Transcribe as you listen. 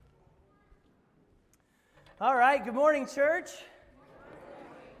All right, good morning, church.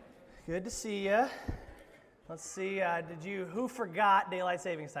 Good to see you. Let's see, who forgot daylight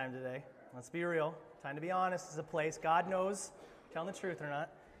savings time today? Let's be real. Time to be honest. This is a place God knows, telling the truth or not.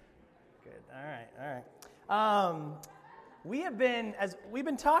 Good, all right. We've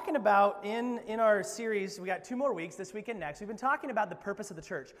been talking about in our series, we got 2 more weeks, this week and next, we've been talking about the purpose of the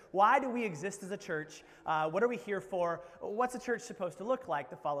church. Why do we exist as a church? What are we here for? What's a church supposed to look like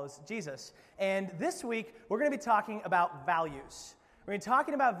that follows Jesus? And this week, we're going to be talking about values. We're going to be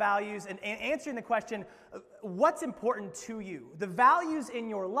talking about values and answering the question, what's important to you? The values in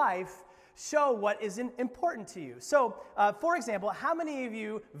your life show what is important to you. So, for example, how many of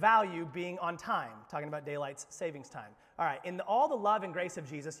you value being on time? Talking about daylight savings time. All right, in all the love and grace of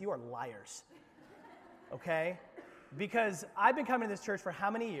Jesus, you are liars, okay? Because I've been coming to this church for how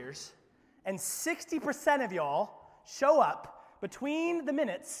many years, and 60% of y'all show up between the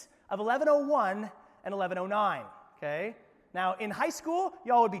minutes of 11:01 and 11:09, okay? Now, in high school,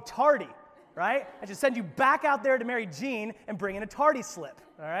 y'all would be tardy, right? I should send you back out there to marry Jean and bring in a tardy slip,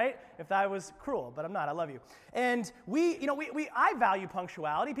 all right? If that was cruel, but I'm not. I love you. And I value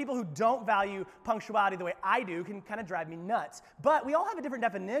punctuality. People who don't value punctuality the way I do can kind of drive me nuts. But we all have a different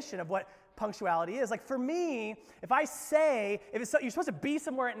definition of what punctuality is. Like for me, if I say, you're supposed to be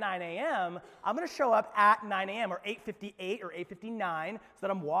somewhere at 9 a.m., I'm going to show up at 9 a.m. or 8:58 or 8:59 so that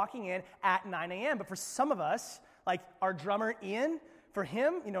I'm walking in at 9 a.m. But for some of us, like our drummer Ian, for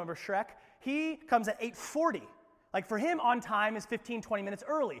him, remember Shrek? He comes at 8:40. Like for him, on time is 15, 20 minutes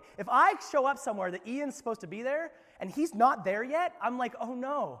early. If I show up somewhere that Ian's supposed to be there and he's not there yet, I'm like, oh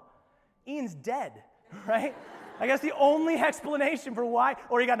no, Ian's dead, right? I guess the only explanation for why,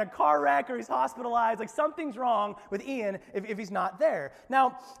 or he got in a car wreck or he's hospitalized, like something's wrong with Ian if he's not there.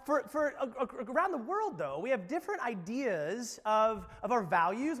 Now, for around the world though, we have different ideas of our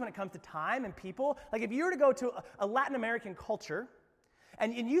values when it comes to time and people. Like if you were to go to a Latin American culture,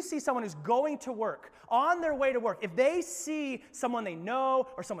 and you see someone who's going to work, on their way to work, if they see someone they know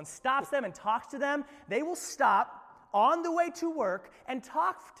or someone stops them and talks to them, they will stop on the way to work and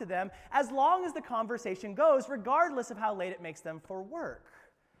talk to them as long as the conversation goes, regardless of how late it makes them for work.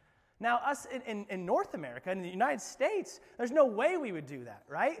 Now, us in North America, in the United States, there's no way we would do that,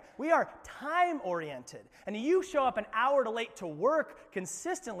 right? We are time-oriented. And you show up an hour late to work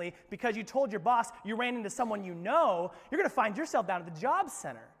consistently because you told your boss you ran into someone you know, you're going to find yourself down at the job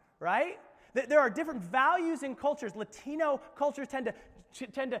center, right? There are different values in cultures. Latino cultures tend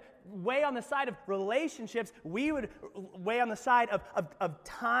to weigh on the side of relationships. We would weigh on the side of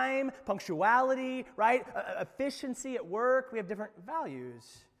time, punctuality, right? Efficiency at work. We have different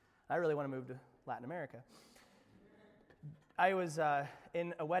values. I really want to move to Latin America. I was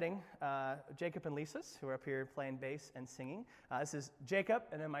in a wedding, Jacob and Lisa's, who are up here playing bass and singing. This is Jacob,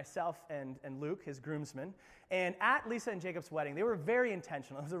 and then myself and Luke, his groomsmen. And at Lisa and Jacob's wedding, they were very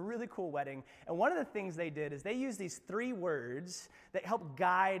intentional. It was a really cool wedding. And one of the things they did is they used these 3 words that help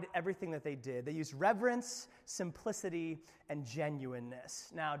guide everything that they did. They used reverence, simplicity, and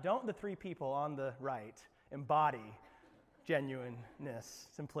genuineness. Now, don't the 3 people on the right embody genuineness,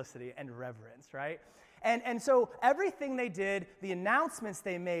 simplicity, and reverence, right? And so everything they did, the announcements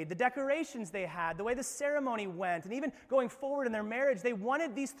they made, the decorations they had, the way the ceremony went, and even going forward in their marriage, they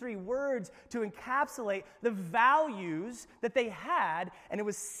wanted these 3 words to encapsulate the values that they had, and it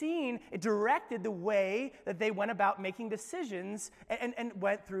was seen, it directed the way that they went about making decisions and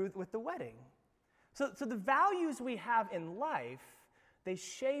went through with the wedding. So the values we have in life, they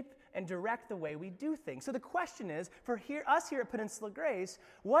shape and direct the way we do things. So the question is, for us here at Peninsula Grace,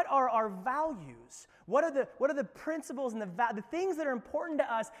 what are our values? What are the principles and the things that are important to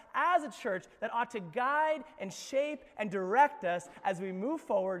us as a church that ought to guide and shape and direct us as we move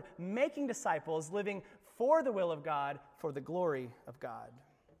forward, making disciples, living for the will of God, for the glory of God?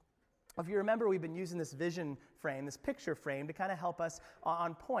 If you remember, we've been using this vision frame, this picture frame, to kind of help us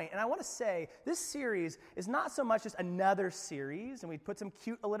on point. And I want to say, this series is not so much just another series, and we put some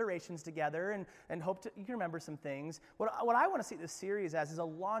cute alliterations together and hope you can remember some things. What I want to see this series as is a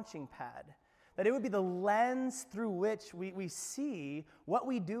launching pad, that it would be the lens through which we see what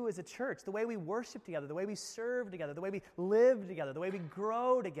we do as a church, the way we worship together, the way we serve together, the way we live together, the way we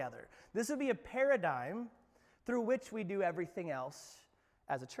grow together. This would be a paradigm through which we do everything else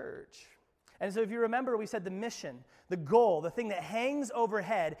as a church. And so if you remember, we said the mission, the goal, the thing that hangs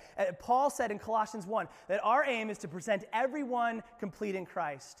overhead. Paul said in Colossians 1 that our aim is to present everyone complete in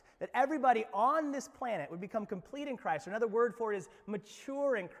Christ, that everybody on this planet would become complete in Christ. Or another word for it is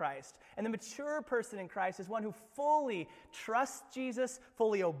mature in Christ. And the mature person in Christ is one who fully trusts Jesus,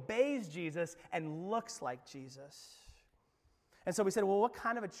 fully obeys Jesus, and looks like Jesus. And so we said, well, what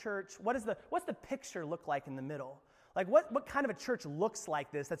kind of a church, what's the picture look like in the middle? Like what kind of a church looks like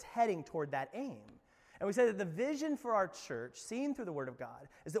this that's heading toward that aim? And we said that the vision for our church, seen through the Word of God,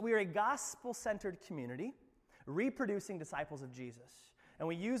 is that we are a gospel-centered community reproducing disciples of Jesus. And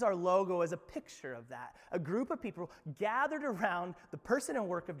we use our logo as a picture of that. A group of people gathered around the person and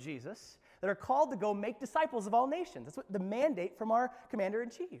work of Jesus that are called to go make disciples of all nations. That's what the mandate from our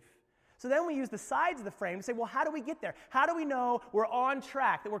commander-in-chief. So then we use the sides of the frame to say, well, how do we get there? How do we know we're on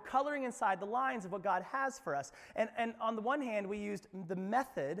track, that we're coloring inside the lines of what God has for us? And on the one hand, we used the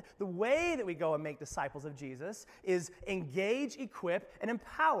method, the way that we go and make disciples of Jesus is engage, equip, and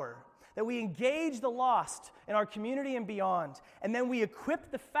empower. That we engage the lost in our community and beyond. And then we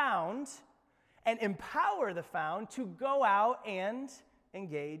equip the found and empower the found to go out and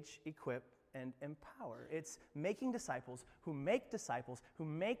engage, equip, and empower. It's making disciples who make disciples who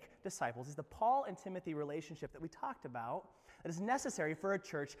make disciples. It's the Paul and Timothy relationship that we talked about that is necessary for a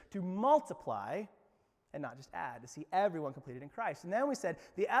church to multiply and not just add, to see everyone completed in Christ. And then we said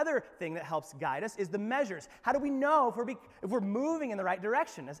the other thing that helps guide us is the measures. How do we know if we're moving in the right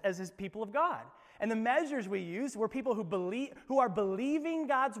direction as his people of God? And the measures we used were people who are believing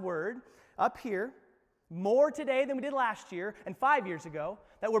God's word up here more today than we did last year and 5 years ago,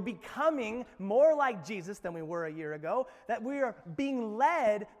 that we're becoming more like Jesus than we were a year ago, that we are being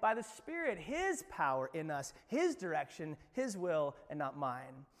led by the Spirit, his power in us, his direction, his will, and not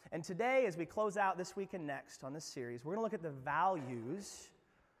mine. And today, as we close out this week and next on this series, we're going to look at the values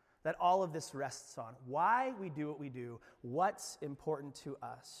that all of this rests on. Why we do what we do, what's important to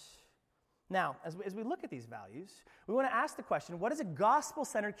us. Now, as we look at these values, we want to ask the question, what does a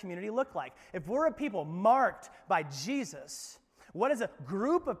gospel-centered community look like? If we're a people marked by Jesus, what does a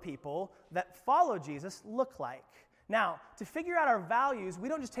group of people that follow Jesus look like? Now, to figure out our values, we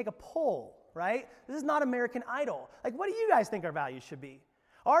don't just take a poll, right? This is not American Idol. Like, what do you guys think our values should be?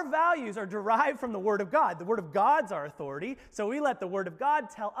 Our values are derived from the Word of God. The Word of God's our authority, so we let the Word of God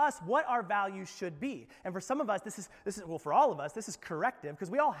tell us what our values should be. And for some of us, this is well, for all of us, this is corrective,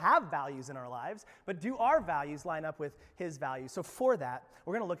 because we all have values in our lives, but do our values line up with his values? So for that,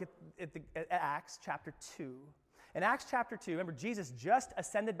 we're going to look at Acts chapter 2. In Acts chapter 2, remember, Jesus just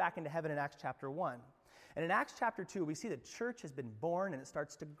ascended back into heaven in Acts chapter 1. And in Acts chapter 2, we see the church has been born and it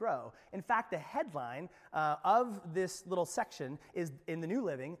starts to grow. In fact, the headline of this little section is in the New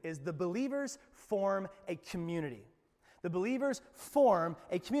Living is the believers form a community. The believers form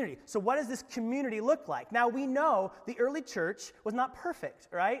a community. So what does this community look like? Now, we know the early church was not perfect,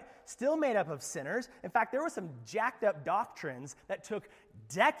 right? Still made up of sinners. In fact, there were some jacked up doctrines that took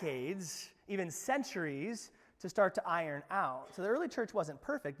decades, even centuries, to start to iron out. So the early church wasn't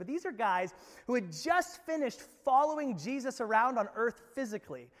perfect, but these are guys who had just finished following Jesus around on earth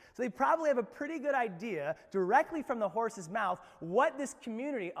physically. So they probably have a pretty good idea, directly from the horse's mouth, what this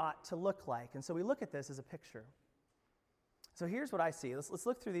community ought to look like. And so we look at this as a picture. So here's what I see. Let's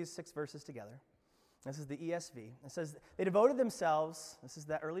look through these 6 verses together. This is the ESV. It says, they devoted themselves, this is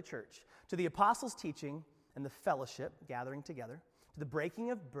that early church, to the apostles' teaching and the fellowship, gathering together, to the breaking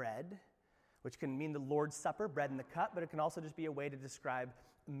of bread, which can mean the Lord's Supper, bread in the cup, but it can also just be a way to describe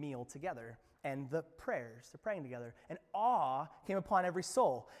a meal together. And the prayers, the praying together. And awe came upon every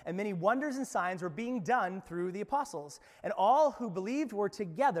soul. And many wonders and signs were being done through the apostles. And all who believed were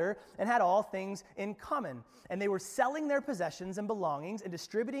together and had all things in common. And they were selling their possessions and belongings and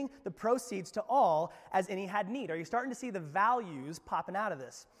distributing the proceeds to all as any had need. Are you starting to see the values popping out of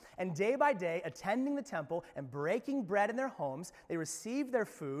this? And day by day, attending the temple and breaking bread in their homes, they received their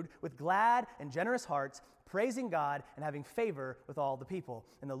food with glad and generous hearts, praising God and having favor with all the people.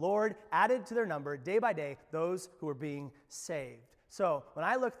 And the Lord added to their number day by day those who were being saved. So when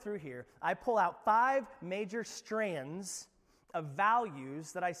I look through here, I pull out 5 major strands of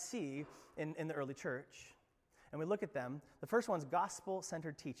values that I see in the early church. And we look at them. The first one's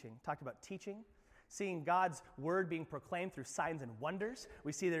gospel-centered teaching. Talked about teaching, seeing God's word being proclaimed through signs and wonders.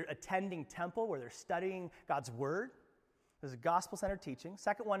 We see they're attending temple where they're studying God's word. This is gospel-centered teaching.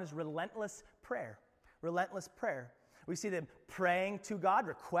 Second one is relentless prayer. Relentless prayer. We see them praying to God,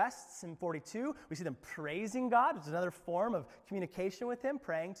 requests in 42. We see them praising God, which is another form of communication with him,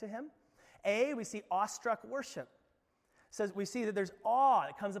 praying to him. We see awestruck worship. Says we see that there's awe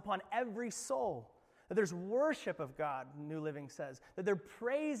that comes upon every soul. That there's worship of God, New Living says. That they're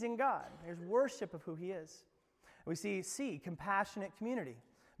praising God. There's worship of who he is. We see compassionate community.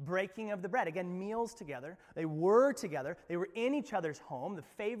 Breaking of the bread. Again, meals together. They were together. They were in each other's home. The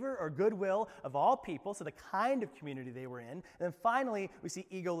favor or goodwill of all people. So the kind of community they were in. And then finally, we see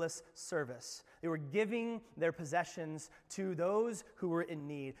egoless service. They were giving their possessions to those who were in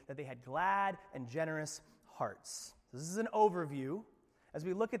need. That they had glad and generous hearts. This is an overview as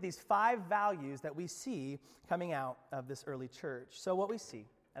we look at these 5 values that we see coming out of this early church. So what we see,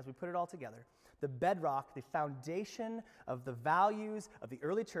 as we put it all together, the bedrock, the foundation of the values of the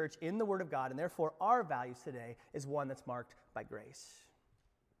early church in the Word of God, and therefore our values today, is one that's marked by grace.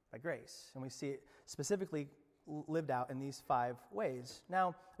 By grace. And we see it specifically lived out in these 5 ways. Now,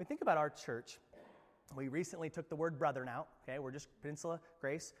 when we think about our church, we recently took the word brethren out. Okay, we're just Peninsula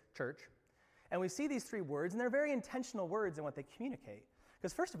Grace Church. And we see these 3 words, and they're very intentional words in what they communicate.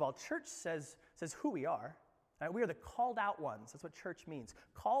 Because first of all, church says who we are. Right? We are the called out ones. That's what church means.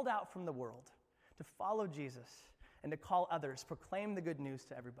 Called out from the world to follow Jesus and to call others, proclaim the good news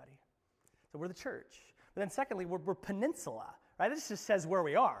to everybody. So we're the church. But then secondly, we're Peninsula. Right? This just says where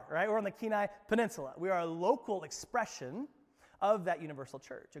we are. Right? We're on the Kenai Peninsula. We are a local expression of that universal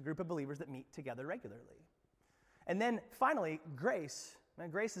church, a group of believers that meet together regularly. And then finally, grace.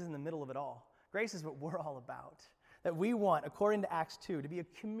 Man, grace is in the middle of it all. Grace is what we're all about. That we want, according to Acts 2, to be a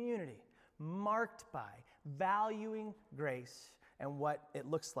community marked by valuing grace and what it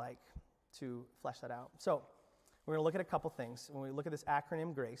looks like to flesh that out. So we're going to look at a couple things. When we look at this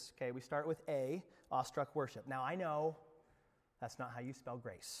acronym GRACE, okay, we start with A, awestruck worship. Now, I know that's not how you spell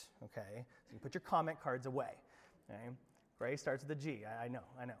grace, okay? So you put your comment cards away, okay? Grace starts with a G, I know.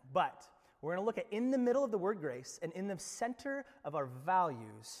 But we're going to look at in the middle of the word grace and in the center of our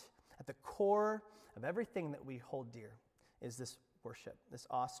values, at the core of everything that we hold dear, is this worship, this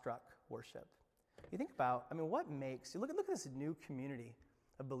awestruck worship. You think about, what makes, you look at this new community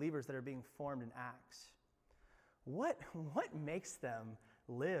of believers that are being formed in Acts. What makes them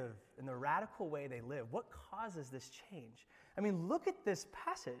live in the radical way they live? What causes this change? Look at this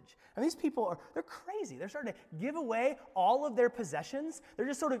passage. These people they're crazy. They're starting to give away all of their possessions. They're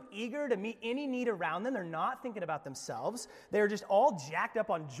just sort of eager to meet any need around them. They're not thinking about themselves. They're just all jacked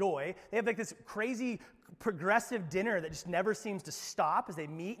up on joy. They have like this crazy progressive dinner that just never seems to stop as they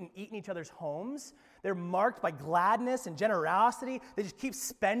meet and eat in each other's homes. They're marked by gladness and generosity. They just keep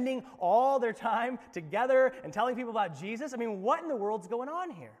spending all their time together and telling people about Jesus. What in the world's going on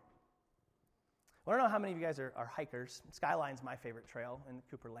here? Well, I don't know how many of you guys are hikers. Skyline's my favorite trail in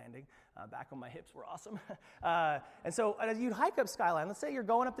Cooper Landing. Back when my hips were awesome. And so as you hike up Skyline, let's say you're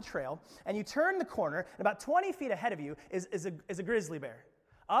going up the trail, and you turn the corner, and about 20 feet ahead of you is a grizzly bear,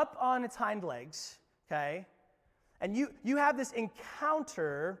 up on its hind legs, okay? And you have this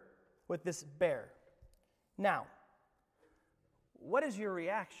encounter with this bear. Now, what is your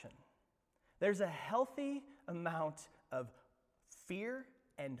reaction? There's a healthy amount of fear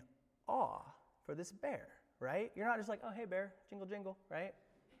and awe for this bear, right? You're not just like, oh, hey, bear, jingle, jingle, right?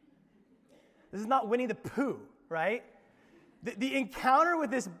 This is not Winnie the Pooh, right? The encounter with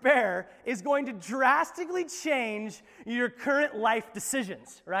this bear is going to drastically change your current life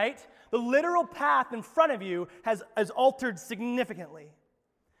decisions, right? The literal path in front of you has altered significantly.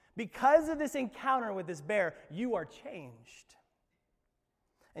 Because of this encounter with this bear, you are changed.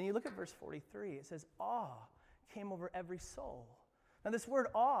 And you look at verse 43, it says, awe came over every soul. Now, this word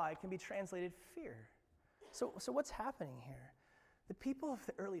awe, it can be translated fear. So what's happening here? The people of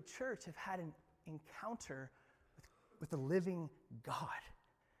the early church have had an encounter with the living God.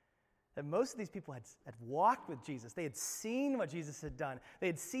 That most of these people had walked with Jesus. They had seen what Jesus had done. They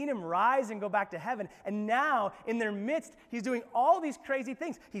had seen him rise and go back to heaven. And now, in their midst, he's doing all these crazy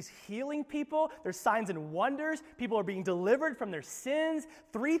things. He's healing people. There's signs and wonders. People are being delivered from their sins.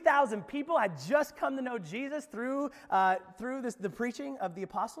 3,000 people had just come to know Jesus through the preaching of the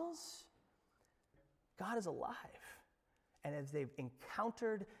apostles. God is alive. And as they've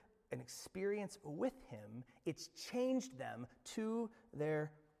encountered an experience with him, it's changed them to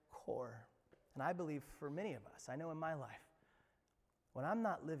their core. And I believe for many of us, I know in my life, when I'm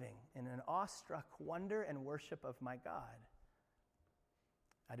not living in an awestruck wonder and worship of my God,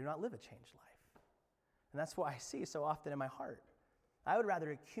 I do not live a changed life. And that's why I see so often in my heart, I would rather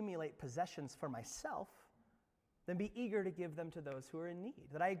accumulate possessions for myself than be eager to give them to those who are in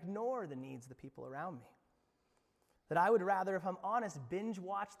need, that I ignore the needs of the people around me. That I would rather, if I'm honest, binge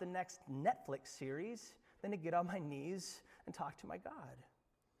watch the next Netflix series than to get on my knees and talk to my God.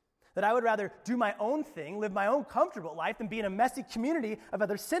 That I would rather do my own thing, live my own comfortable life, than be in a messy community of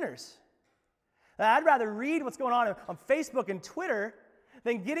other sinners. That I'd rather read what's going on Facebook and Twitter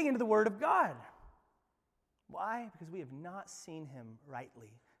than getting into the Word of God. Why? Because we have not seen him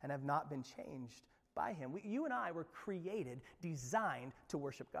rightly and have not been changed by him. You and I were created, designed to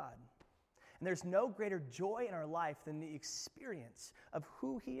worship God. And there's no greater joy in our life than the experience of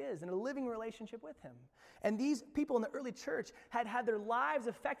who he is and a living relationship with him. And these people in the early church had their lives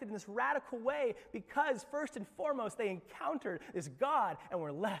affected in this radical way because, first and foremost, they encountered this God and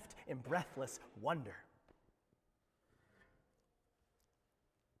were left in breathless wonder.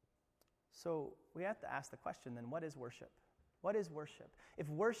 So we have to ask the question then, what is worship? What is worship? If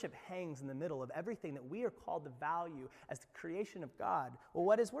worship hangs in the middle of everything that we are called to value as the creation of God, well,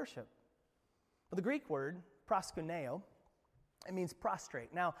 what is worship? Well, the Greek word, proskuneo, it means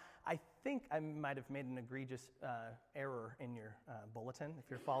prostrate. Now, I think I might have made an egregious error in your bulletin, if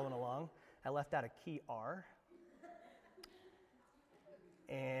you're following along. I left out a key R.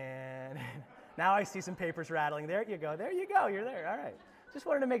 And now I see some papers rattling. There you go, you're there, all right. Just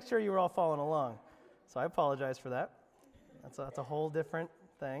wanted to make sure you were all following along. So I apologize for that. That's a whole different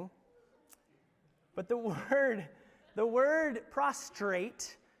thing. But the word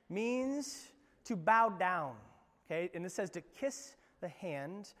prostrate means to bow down, okay? And it says to kiss the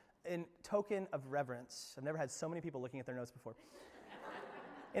hand in token of reverence. I've never had so many people looking at their notes before.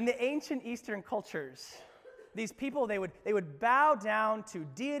 In the ancient Eastern cultures, these people, they would bow down to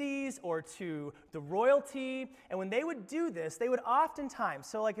deities or to the royalty, and when they would do this, they would oftentimes,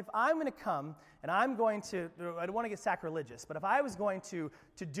 so like if I'm going to come and I'm going to, I don't want to get sacrilegious, but if I was going to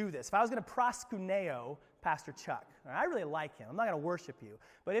do this, if I was going to proskuneo Pastor Chuck, I really like him, I'm not going to worship you,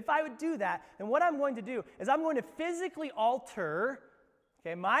 but if I would do that, then what I'm going to do is I'm going to physically alter,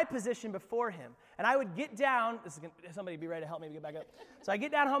 okay, my position before him. And I would get down, somebody be ready to help me to get back up. So I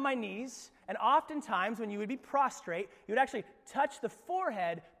get down on my knees, and oftentimes when you would be prostrate, you would actually touch the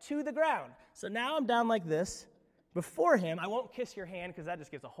forehead to the ground. So now I'm down like this before him. I won't kiss your hand because that just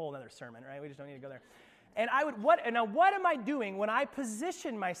gives a whole other sermon, right? We just don't need to go there. And what am I doing when I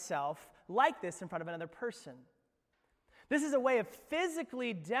position myself like this in front of another person? This is a way of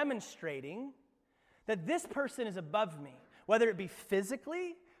physically demonstrating that this person is above me, whether it be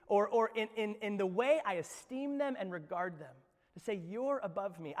physically or in the way I esteem them and regard them. To say, you're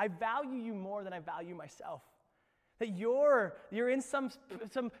above me. I value you more than I value myself. That you're in some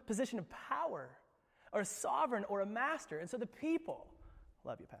position of power or a sovereign or a master. And so the people,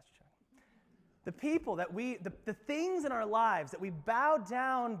 love you, Pastor Chuck. The people that the things in our lives that we bow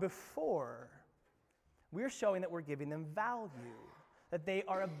down before, we're showing that we're giving them value. That they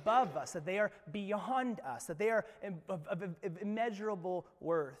are above us, that they are beyond us, that they are of immeasurable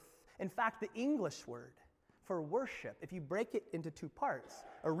worth. In fact, the English word for worship, if you break it into two parts,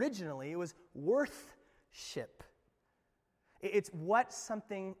 originally it was worthship. It's what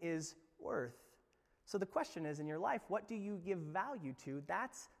something is worth. So the question is, in your life, what do you give value to?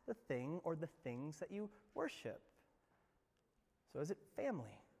 That's the thing or the things that you worship. So is it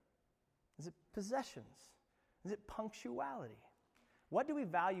family? Is it possessions? Is it punctuality? What do we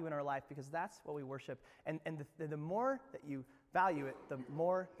value in our life? Because that's what we worship. And the more that you value it, the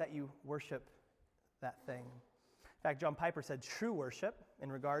more that you worship that thing. In fact, John Piper said, true worship,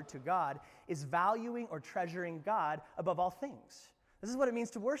 in regard to God, is valuing or treasuring God above all things. This is what it means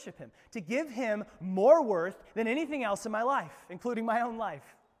to worship Him, to give Him more worth than anything else in my life, including my own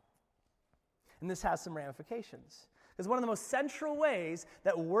life. And this has some ramifications. Because one of the most central ways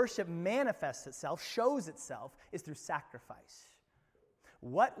that worship manifests itself, shows itself, is through sacrifice.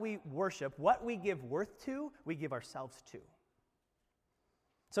 What we worship, what we give worth to, we give ourselves to.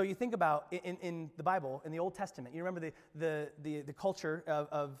 So you think about in the Bible, in the Old Testament, you remember the culture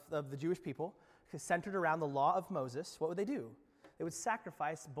of the Jewish people centered around the law of Moses. What would they do? They would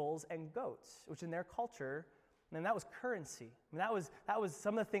sacrifice bulls and goats, which in their culture, and that was currency. I mean, that was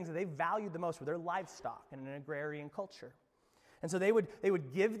some of the things that they valued the most were their livestock in an agrarian culture. And so they would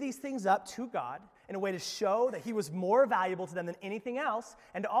give these things up to God in a way to show that He was more valuable to them than anything else,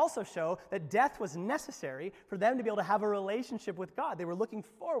 and to also show that death was necessary for them to be able to have a relationship with God. They were looking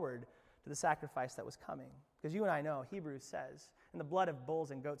forward to the sacrifice that was coming. Because you and I know, Hebrews says, and the blood of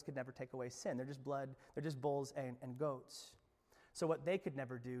bulls and goats could never take away sin. They're just bulls and goats. So what they could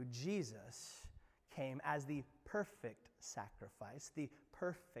never do, Jesus came as the perfect sacrifice, the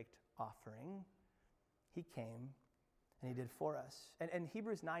perfect offering. He came and He did for us. And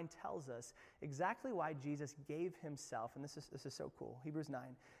Hebrews 9 tells us exactly why Jesus gave Himself, and this is so cool. Hebrews 9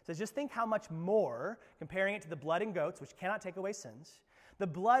 says, just think how much more, comparing it to the blood and goats, which cannot take away sins, the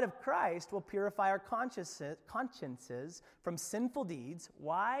blood of Christ will purify our consciences from sinful deeds.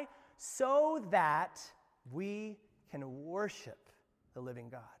 Why? So that we can worship the living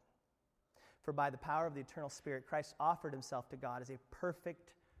God. For by the power of the eternal Spirit, Christ offered Himself to God as a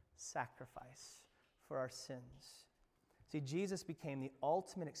perfect sacrifice for our sins. See, Jesus became the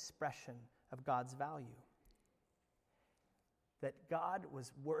ultimate expression of God's value. That God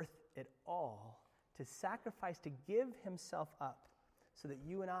was worth it all to sacrifice, to give Himself up so that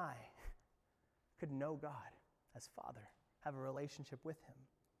you and I could know God as Father, have a relationship with Him.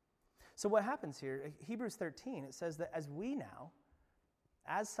 So what happens here, Hebrews 13, it says that as we now,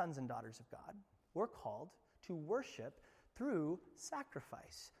 as sons and daughters of God, we're called to worship through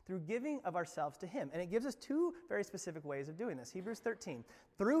sacrifice, through giving of ourselves to him. And it gives us two very specific ways of doing this. Hebrews 13,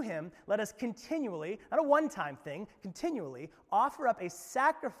 through him, let us continually, not a one-time thing, continually offer up a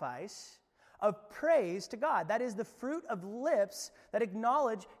sacrifice of praise to God. That is the fruit of lips that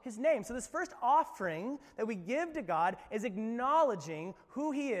acknowledge his name. So this first offering that we give to God is acknowledging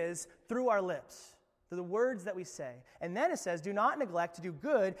who he is through our lips, through the words that we say. And then it says, do not neglect to do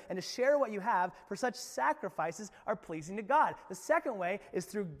good and to share what you have, for such sacrifices are pleasing to God. The second way is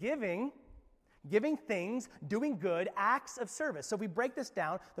through giving things, doing good, acts of service. So if we break this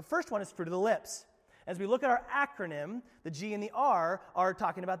down, the first one is fruit of the lips. As we look at our acronym, the G and the R are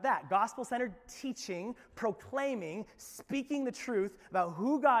talking about that. Gospel-centered teaching, proclaiming, speaking the truth about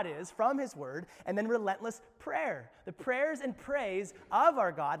who God is from his word, and then relentless prayer. The prayers and praise of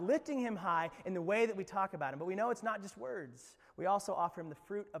our God, lifting him high in the way that we talk about him. But we know it's not just words. We also offer him the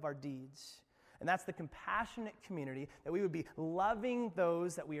fruit of our deeds. And that's the compassionate community, that we would be loving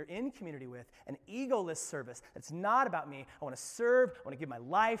those that we are in community with, an egoless service that's not about me. I want to serve, I want to give my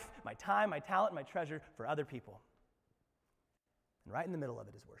life, my time, my talent, my treasure for other people. And right in the middle of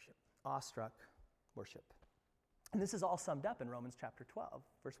it is worship, awestruck worship. And this is all summed up in Romans chapter 12,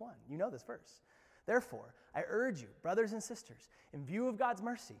 verse 1. You know this verse. Therefore, I urge you, brothers and sisters, in view of God's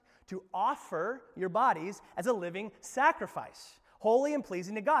mercy, to offer your bodies as a living sacrifice, holy and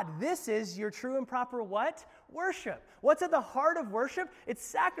pleasing to God. This is your true and proper what? Worship. What's at the heart of worship? It's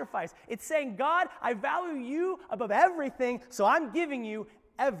sacrifice. It's saying, God, I value you above everything, so I'm giving you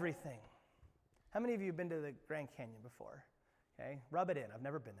everything. How many of you have been to the Grand Canyon before? Okay, rub it in. I've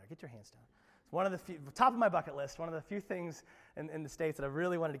never been there. Get your hands down. It's one of the few, top of my bucket list, one of the few things in the States that I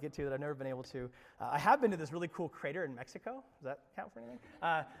really wanted to get to that I've never been able to. I have been to this really cool crater in Mexico. Does that count for anything?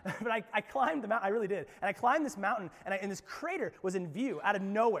 But I climbed the mountain. I really did. And I climbed this mountain, and this crater was in view out of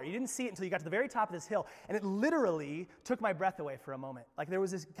nowhere. You didn't see it until you got to the very top of this hill. And it literally took my breath away for a moment. Like there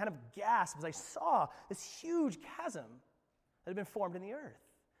was this kind of gasp as I saw this huge chasm that had been formed in the earth.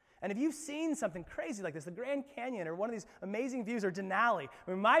 And if you've seen something crazy like this, the Grand Canyon or one of these amazing views, or Denali, I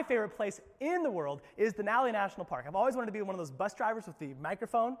mean, my favorite place in the world is Denali National Park. I've always wanted to be one of those bus drivers with the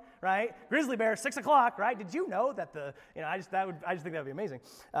microphone, right? Grizzly bear, 6 o'clock, right? Did you know that I just think that would be amazing.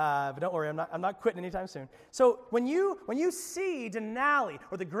 But don't worry, I'm not quitting anytime soon. So when you see Denali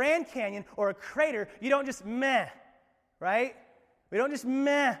or the Grand Canyon or a crater, you don't just meh, right? We don't just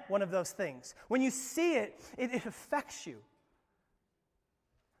meh one of those things. When you see it, it affects you.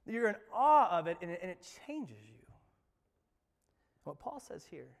 You're in awe of it, and it changes you. What Paul says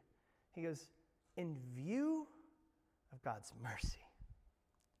here, he goes, in view of God's mercy.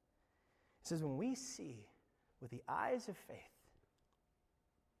 He says, when we see with the eyes of faith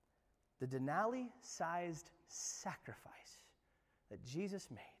the Denali-sized sacrifice that Jesus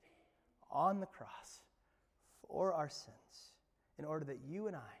made on the cross for our sins, in order that you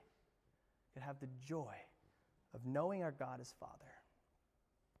and I could have the joy of knowing our God as Father.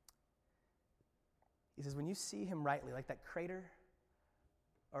 He says, when you see him rightly, like that crater,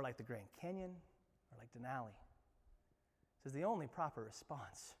 or like the Grand Canyon, or like Denali, he says the only proper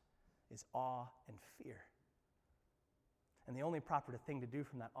response is awe and fear. And the only proper thing to do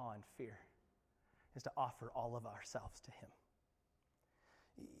from that awe and fear is to offer all of ourselves to him.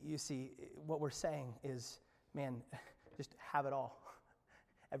 You see, what we're saying is, man, just have it all.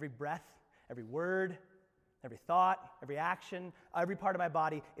 Every breath, every word, every thought, every action, every part of my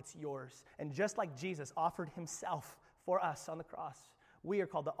body, it's yours. And just like Jesus offered himself for us on the cross, we are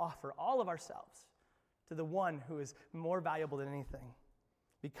called to offer all of ourselves to the one who is more valuable than anything.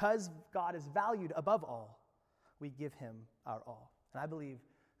 Because God is valued above all, we give him our all. And I believe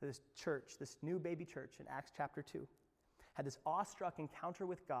that this church, this new baby church in Acts chapter 2, had this awestruck encounter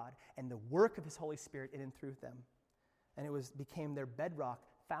with God and the work of his Holy Spirit in and through them. And it became their bedrock,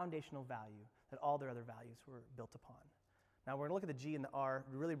 foundational value that all their other values were built upon. Now, we're going to look at the G and the R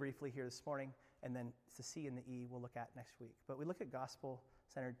really briefly here this morning, and then it's the C and the E we'll look at next week. But we look at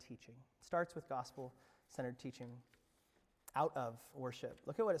gospel-centered teaching. It starts with gospel-centered teaching out of worship.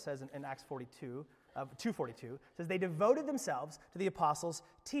 Look at what it says in Acts 2:42. It says, they devoted themselves to the apostles'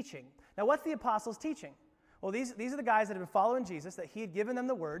 teaching. Now, what's the apostles' teaching? Well, these are the guys that have been following Jesus, that he had given them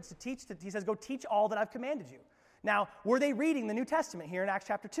the words to teach. He says, go teach all that I've commanded you. Now, were they reading the New Testament here in Acts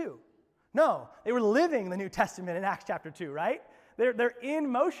chapter 2? No, they were living the New Testament in Acts chapter 2, right? They're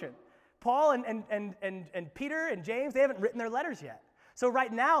in motion. Paul and Peter and James, they haven't written their letters yet. So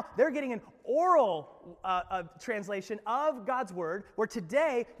right now, they're getting an oral translation of God's word, where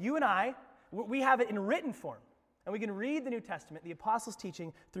today, you and I, we have it in written form. And we can read the New Testament, the apostles'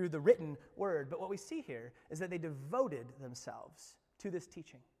 teaching, through the written word. But what we see here is that they devoted themselves to this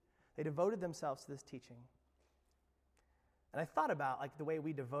teaching. They devoted themselves to this teaching. And I thought about like the way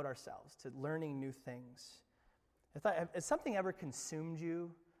we devote ourselves to learning new things. I thought, has something ever consumed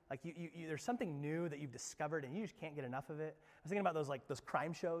you? Like there's something new that you've discovered and you just can't get enough of it. I was thinking about those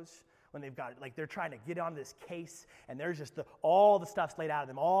crime shows when they've got, like, they're trying to get on this case and there's just all the stuff's laid out of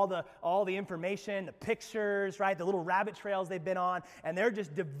them, all the information, the pictures, right, the little rabbit trails they've been on, and they're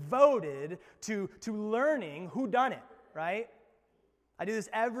just devoted to learning who done it, right? I do this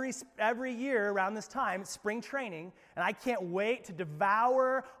every year around this time, spring training, and I can't wait to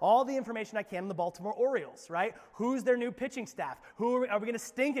devour all the information I can on the Baltimore Orioles, right? Who's their new pitching staff? Are we going to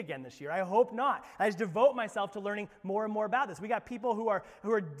stink again this year? I hope not. I just devote myself to learning more and more about this. We got people who are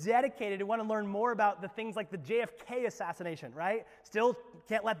dedicated, who want to learn more about the things like the J.R.A.C.E assassination, right? Still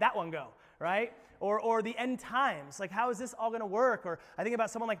can't let that one go, right? Or the end times, like how is this all going to work? Or I think about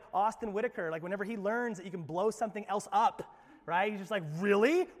someone like Austin Whitaker, like whenever he learns that you can blow something else up, right? He's just like,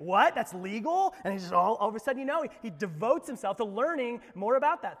 really? What? That's legal? And he's just all of a sudden, he devotes himself to learning more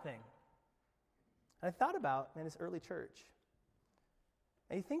about that thing. And I thought about, man, this early church.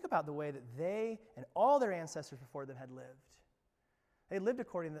 And you think about the way that they and all their ancestors before them had lived. They lived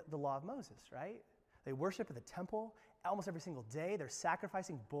according to the law of Moses, right? They worshiped at the temple almost every single day. They're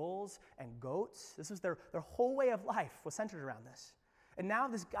sacrificing bulls and goats. This was their whole way of life was centered around this. And now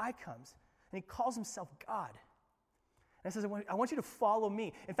this guy comes, and he calls himself God. And he says, I want you to follow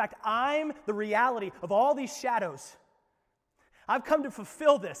me. In fact, I'm the reality of all these shadows. I've come to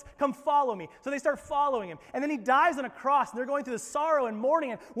fulfill this. Come follow me. So they start following him. And then he dies on a cross, and they're going through the sorrow and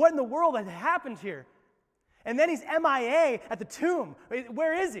mourning, and what in the world has happened here? And then he's MIA at the tomb.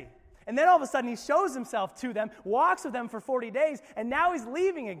 Where is he? And then all of a sudden he shows himself to them, walks with them for 40 days, and now he's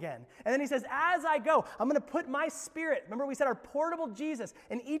leaving again. And then he says, as I go, I'm going to put my spirit, remember we said our portable Jesus,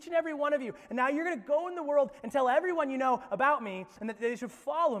 in each and every one of you. And now you're going to go in the world and tell everyone you know about me and that they should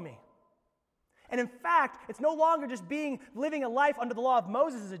follow me. And in fact, it's no longer just living a life under the law of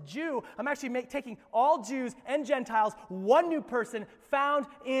Moses as a Jew. I'm actually taking all Jews and Gentiles, one new person found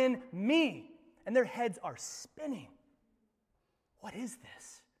in me. And their heads are spinning. What is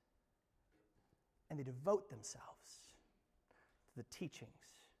this? And they devote themselves to the teachings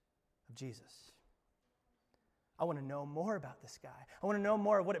of Jesus. I want to know more about this guy. I want to know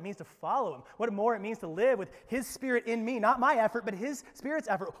more of what it means to follow him, what more it means to live with his spirit in me, not my effort, but his spirit's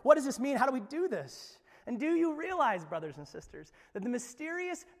effort. What does this mean? How do we do this? And do you realize, brothers and sisters, that the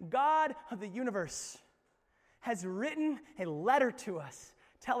mysterious God of the universe has written a letter to us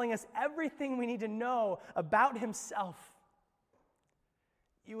telling us everything we need to know about himself?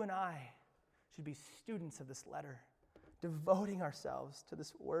 You and I should be students of this letter, devoting ourselves to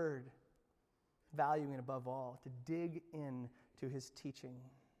this word, valuing it above all, to dig into his teaching.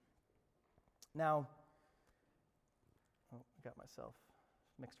 Now, I got myself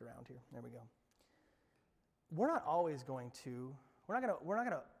mixed around here. There we go. We're not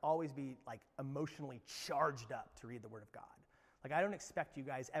gonna always be like emotionally charged up to read the Word of God. Like, I don't expect you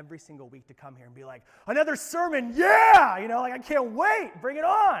guys every single week to come here and be like, another sermon, yeah! Like I can't wait, bring it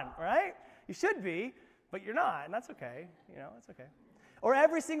on, right? You should be, but you're not, and that's okay. It's okay. Or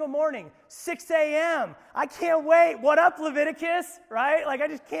every single morning, 6 a.m. I can't wait. What up, Leviticus? Right? Like, I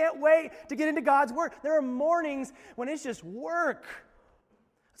just can't wait to get into God's Word. There are mornings when it's just work.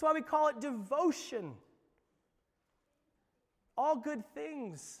 That's why we call it devotion. All good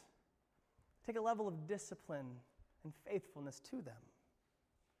things take a level of discipline and faithfulness to them.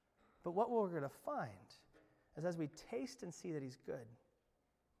 But what we're going to find is as we taste and see that he's good,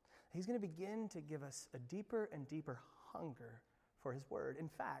 he's going to begin to give us a deeper and deeper hunger for his word. In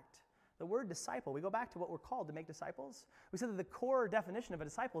fact, the word disciple, we go back to what we're called to make disciples. We said that the core definition of a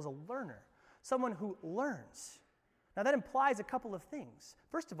disciple is a learner, someone who learns. Now that implies a couple of things.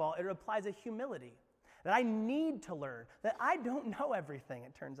 First of all, it implies a humility, that I need to learn, that I don't know everything,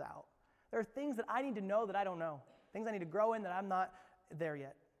 it turns out. There are things that I need to know that I don't know, things I need to grow in that I'm not there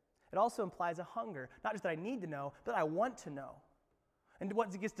yet. It also implies a hunger, not just that I need to know, but that I want to know. And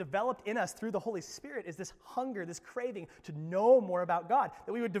what gets developed in us through the Holy Spirit is this hunger, this craving to know more about God,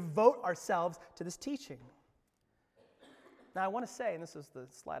 that we would devote ourselves to this teaching. Now, I want to say, and this is the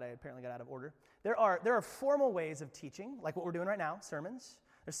slide I apparently got out of order, there are formal ways of teaching, like what we're doing right now, sermons.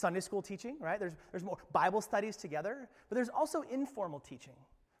 There's Sunday school teaching, right? There's more Bible studies together. But there's also informal teaching,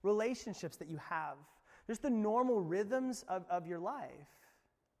 relationships that you have. There's the normal rhythms of your life.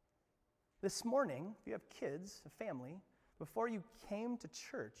 This morning, if you have kids, a family, before you came to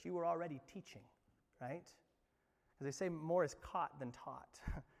church, you were already teaching, right? Because they say more is caught than taught.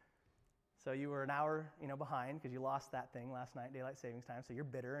 So you were an hour, behind because you lost that thing last night, daylight savings time. So you're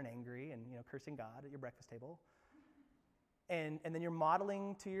bitter and angry and, cursing God at your breakfast table. And then you're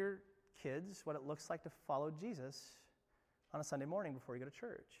modeling to your kids what it looks like to follow Jesus on a Sunday morning before you go to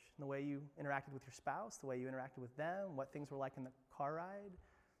church, and the way you interacted with your spouse, the way you interacted with them, what things were like in the car ride.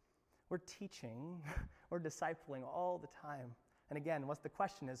 We're teaching, we're discipling all the time. And again, the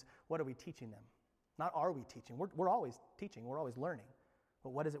question is, what are we teaching them? Not are we teaching. We're always teaching, we're always learning.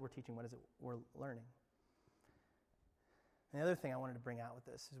 But what is it we're teaching? What is it we're learning? And the other thing I wanted to bring out with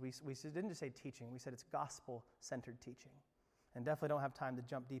this is we didn't just say teaching, we said it's gospel-centered teaching. And definitely don't have time to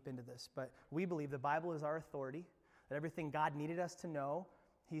jump deep into this, but we believe the Bible is our authority, that everything God needed us to know,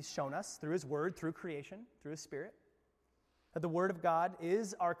 He's shown us through His Word, through creation, through His Spirit. That the Word of God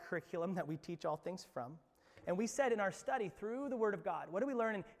is our curriculum that we teach all things from. And we said in our study through the Word of God, what do we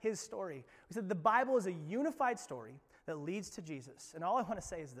learn in His story? We said the Bible is a unified story that leads to Jesus. And all I want to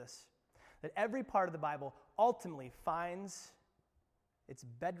say is this, that every part of the Bible ultimately finds its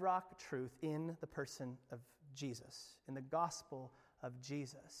bedrock truth in the person of Jesus, in the gospel of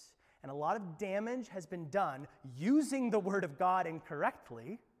Jesus. And a lot of damage has been done using the Word of God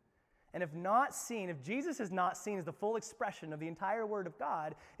incorrectly. And if Jesus is not seen as the full expression of the entire Word of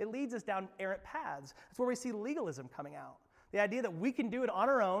God, it leads us down errant paths. That's where we see legalism coming out. The idea that we can do it on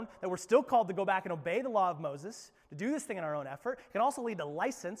our own, that we're still called to go back and obey the law of Moses, to do this thing in our own effort, can also lead to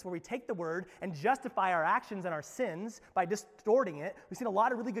license, where we take the Word and justify our actions and our sins by distorting it. We've seen a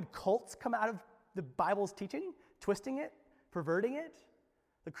lot of really good cults come out of the Bible's teaching, twisting it, perverting it.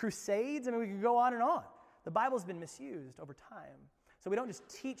 The Crusades, we could go on and on. The Bible's been misused over time. So we don't just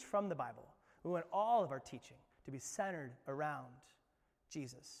teach from the Bible. We want all of our teaching to be centered around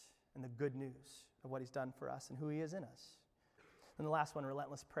Jesus and the good news of what He's done for us and who He is in us. And the last one,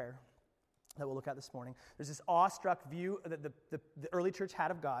 relentless prayer, that we'll look at this morning. There's this awestruck view that the early church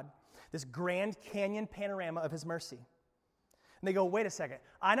had of God, this Grand Canyon panorama of His mercy. And they go, wait a second,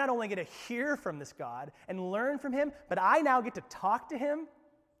 I not only get to hear from this God and learn from Him, but I now get to talk to Him.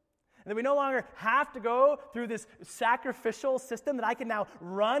 And that we no longer have to go through this sacrificial system, that I can now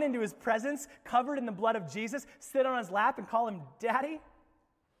run into His presence, covered in the blood of Jesus, sit on His lap and call Him Daddy?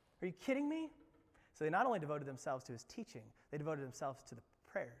 Are you kidding me? So they not only devoted themselves to His teaching, they devoted themselves to the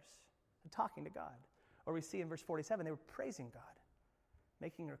prayers and talking to God. Or we see in verse 47, they were praising God,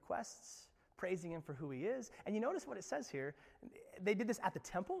 making requests, praising Him for who He is. And you notice what it says here. They did this at the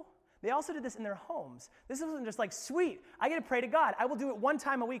temple. They also did this in their homes. This wasn't just like, sweet, I get to pray to God. I will do it one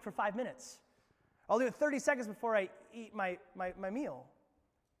time a week for 5 minutes. I'll do it 30 seconds before I eat my meal.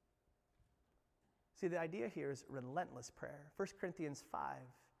 See, the idea here is relentless prayer. 1 Corinthians 5,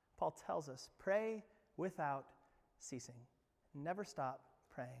 Paul tells us, pray without ceasing. Never stop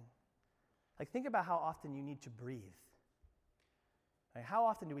praying. Like, think about how often you need to breathe. Like, how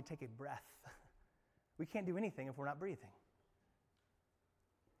often do we take a breath? We can't do anything if we're not breathing.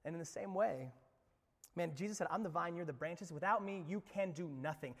 And in the same way, man, Jesus said, I'm the vine, you're the branches. Without me, you can do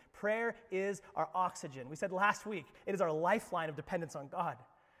nothing. Prayer is our oxygen. We said last week, it is our lifeline of dependence on God,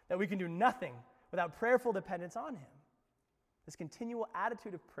 that we can do nothing without prayerful dependence on Him. This continual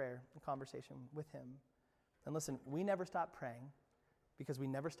attitude of prayer and conversation with Him. And listen, we never stop praying because we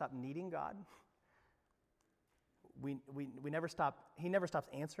never stop needing God. We never stop. He never stops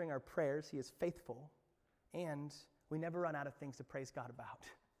answering our prayers. He is faithful. And we never run out of things to praise God about.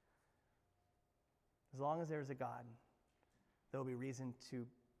 As long as there is a God, there will be reason to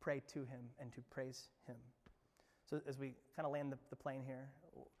pray to Him and to praise Him. So as we kind of land the plane here,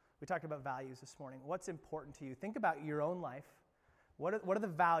 we talked about values this morning. What's important to you? Think about your own life. What are the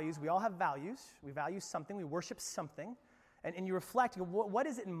values? We all have values. We value something. We worship something. And you reflect, what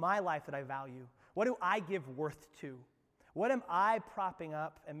is it in my life that I value? What do I give worth to? What am I propping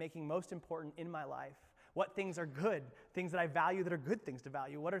up and making most important in my life? What things are good? Things that I value that are good things to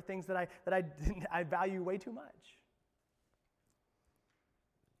value. What are things that I value way too much?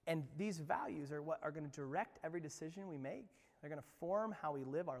 And these values are what are going to direct every decision we make. They're going to form how we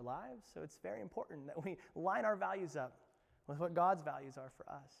live our lives. So it's very important that we line our values up with what God's values are for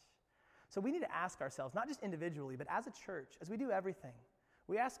us. So we need to ask ourselves, not just individually, but as a church, as we do everything,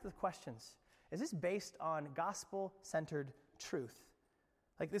 we ask the questions, is this based on gospel-centered truth?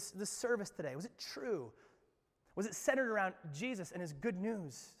 Like this service today, was it true? Was it centered around Jesus and His good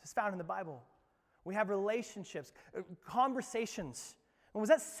news as found in the Bible? We have relationships, conversations. And was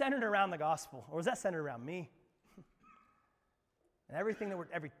that centered around the gospel, or was that centered around me? And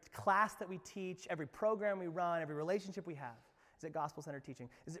every class that we teach, every program we run, every relationship we have, is it gospel-centered teaching?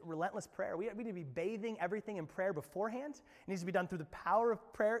 Is it relentless prayer? We need to be bathing everything in prayer beforehand. It needs to be done through the power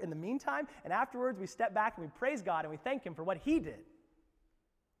of prayer in the meantime. And afterwards, we step back and we praise God and we thank Him for what He did.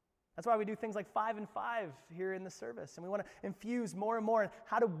 That's why we do things like 5 and 5 here in the service. And we want to infuse more and more.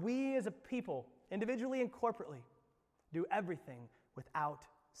 How do we as a people, individually and corporately, do everything without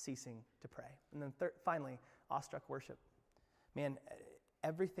ceasing to pray? And then finally, awestruck worship. Man,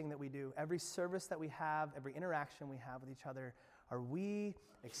 everything that we do, every service that we have, every interaction we have with each other, are we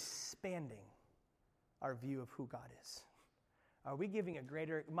expanding our view of who God is? Are we giving a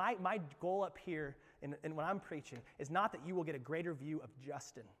greater... My goal up here in when I'm preaching is not that you will get a greater view of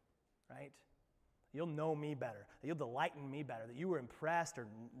Justin, right? You'll know me better, that you'll delight in me better, that you were impressed or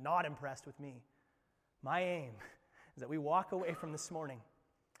not impressed with me. My aim is that we walk away from this morning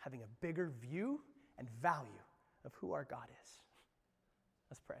having a bigger view and value of who our God is.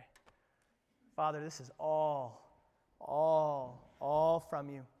 Let's pray. Father, this is all from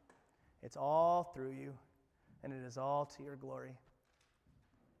you. It's all through you, and it is all to your glory.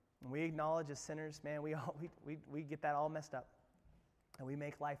 And we acknowledge as sinners, man, we get that all messed up, and we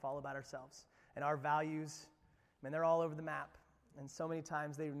make life all about ourselves. And our values, man, they're all over the map. And so many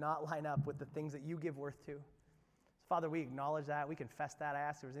times they do not line up with the things that you give worth to. So Father, we acknowledge that. We confess that. I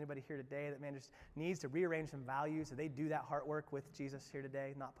ask if there's anybody here today that, man, just needs to rearrange some values, that they do that heart work with Jesus here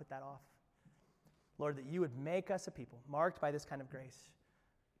today, not put that off. Lord, that you would make us a people marked by this kind of grace.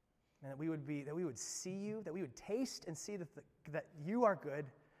 And that we would see you, that we would taste and see that you are good,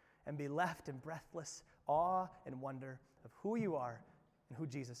 and be left in breathless awe and wonder of who you are and who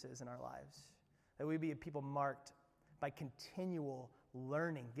Jesus is in our lives. That we be a people marked by continual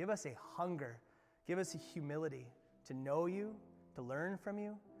learning. Give us a hunger. Give us a humility to know you, to learn from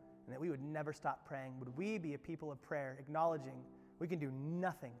you, and that we would never stop praying. Would we be a people of prayer, acknowledging we can do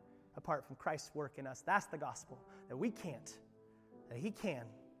nothing apart from Christ's work in us? That's the gospel, that we can't, that he can,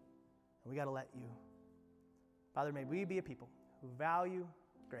 and we got to let you. Father, may we be a people who value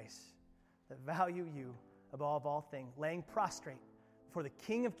grace, that value you above all things, laying prostrate before the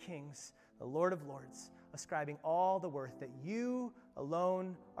King of Kings, the Lord of Lords, ascribing all the worth that you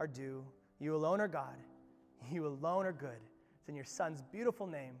alone are due. You alone are God. You alone are good. It's in your Son's beautiful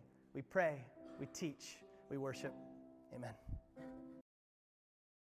name we pray, we teach, we worship. Amen.